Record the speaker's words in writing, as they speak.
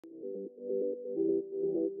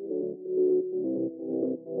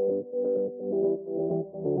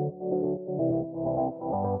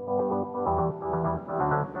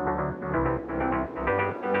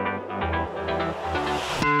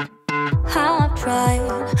I've tried,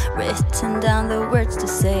 written down the words to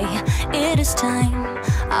say it is time.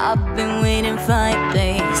 I've been waiting 5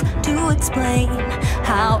 days to explain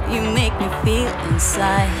how you make me feel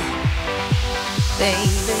inside.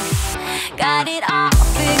 Baby, got it all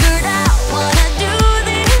figured out, wanna do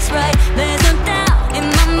this right. There's no doubt in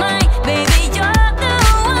my mind, baby, you're the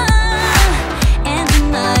one. And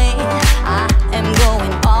tonight, I am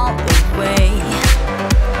going all the way.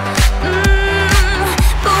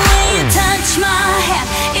 Touch my hand,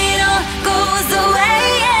 it all goes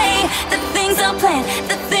away. The things I planned,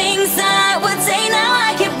 the things I would say. Now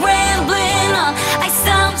I keep rambling on, I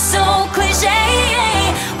sound so cliche.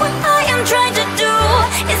 What I am trying to do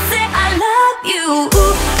is say I love you.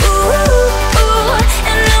 Ooh, ooh, ooh.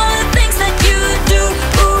 And all the things that you do.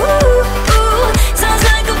 Ooh, ooh. Sounds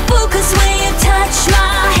like a fool, cause when you touch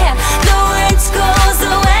my hair, the words goes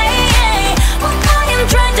away. What I am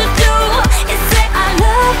trying to do is say I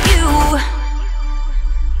love you.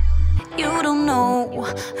 You don't know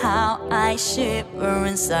how I shiver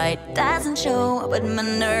inside. Doesn't show, but my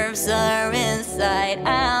nerves are inside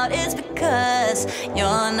out. It's because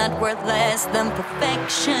you're not worth less than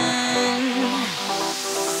perfection.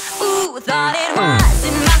 Ooh, thought it was